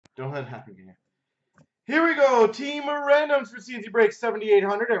Don't let it happen again. Here we go. Team randoms for C&C break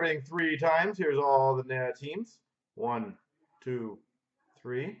 7,800. Everything 3 times. Here's all the teams. 1, 2,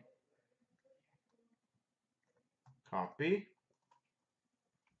 3. Copy.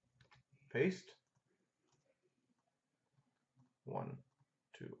 Paste. 1,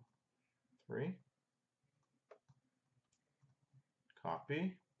 2, 3.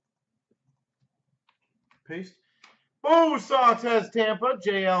 Copy. Paste. Bo Sox has Tampa.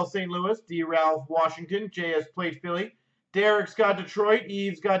 JL St. Louis. D. Ralph Washington. JS Plate Philly. Derek's got Detroit.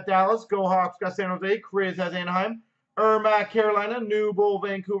 Eve's got Dallas. Go Hawks got San Jose. Chris has Anaheim. Ermac Carolina. New Bull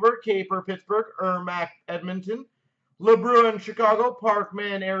Vancouver. Caper Pittsburgh. Ermac Edmonton. LeBruin Chicago.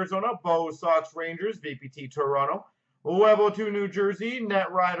 Parkman Arizona. Bo Sox Rangers. VPT Toronto. Webo 2 New Jersey.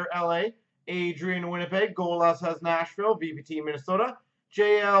 Netrider LA. Adrian Winnipeg. Golas has Nashville. VPT Minnesota.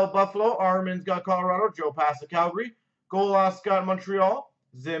 JL Buffalo. Armin's got Colorado. Joe Passa Calgary. Golas got Montreal.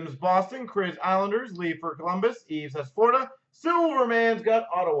 Zim's Boston. Chris Islanders. Lee for Columbus. Eves has Florida. Silverman's got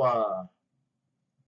Ottawa.